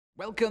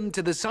Welcome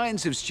to the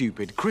Science of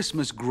Stupid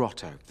Christmas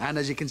Grotto. And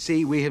as you can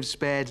see, we have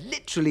spared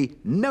literally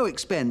no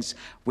expense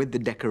with the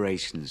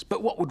decorations.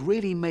 But what would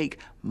really make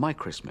my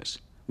Christmas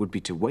would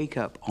be to wake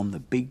up on the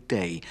big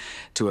day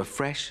to a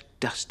fresh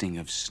dusting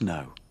of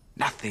snow.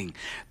 Nothing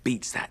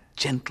beats that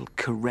gentle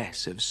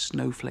caress of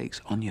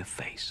snowflakes on your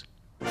face.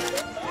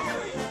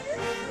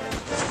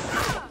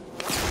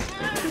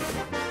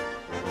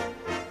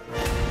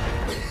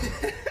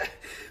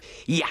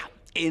 Yeah.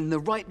 In the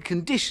right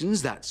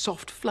conditions, that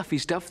soft, fluffy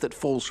stuff that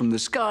falls from the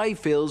sky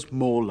feels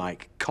more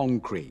like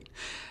concrete.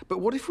 But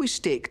what if we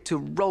stick to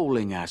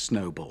rolling our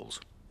snowballs?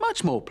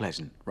 Much more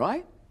pleasant,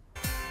 right?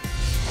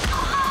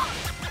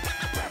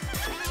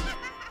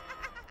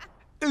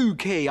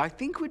 OK, I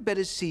think we'd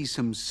better see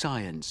some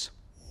science.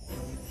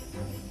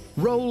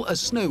 Roll a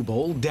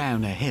snowball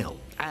down a hill,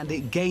 and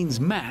it gains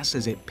mass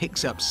as it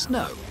picks up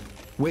snow,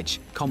 which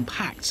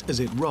compacts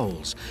as it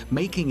rolls,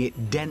 making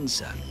it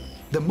denser.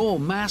 The more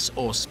mass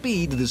or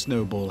speed the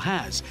snowball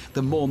has,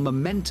 the more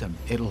momentum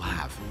it'll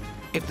have.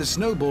 If the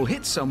snowball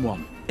hits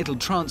someone, it'll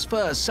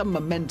transfer some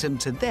momentum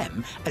to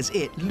them as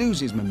it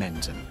loses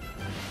momentum.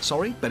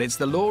 Sorry, but it's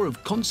the law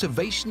of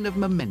conservation of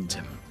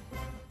momentum.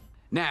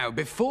 Now,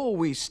 before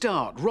we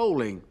start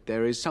rolling,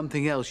 there is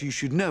something else you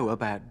should know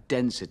about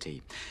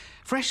density.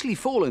 Freshly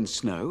fallen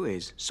snow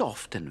is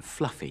soft and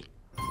fluffy.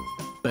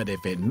 But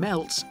if it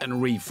melts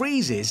and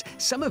refreezes,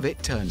 some of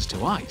it turns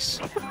to ice,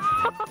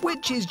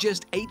 which is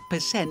just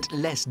 8%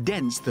 less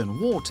dense than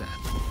water,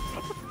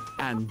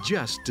 and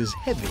just as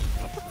heavy,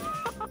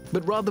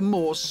 but rather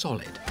more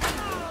solid.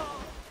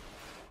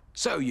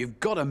 So you've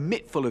got a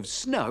mitt full of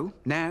snow,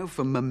 now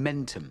for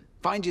momentum.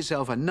 Find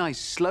yourself a nice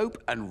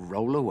slope and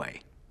roll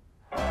away.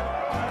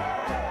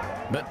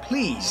 But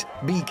please,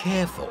 be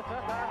careful.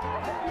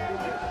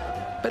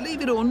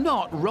 Believe it or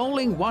not,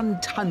 rolling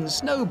 1-ton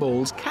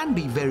snowballs can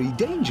be very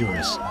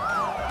dangerous.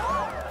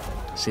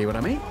 See what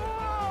I mean?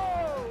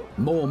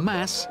 More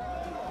mass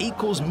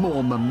equals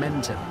more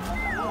momentum.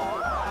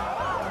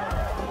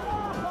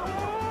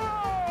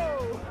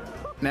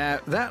 Now,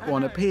 that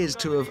one appears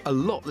to have a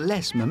lot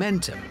less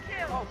momentum,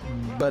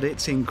 but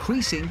it's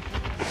increasing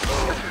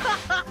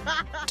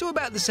to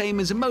about the same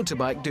as a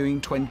motorbike doing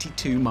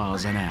 22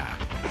 miles an hour.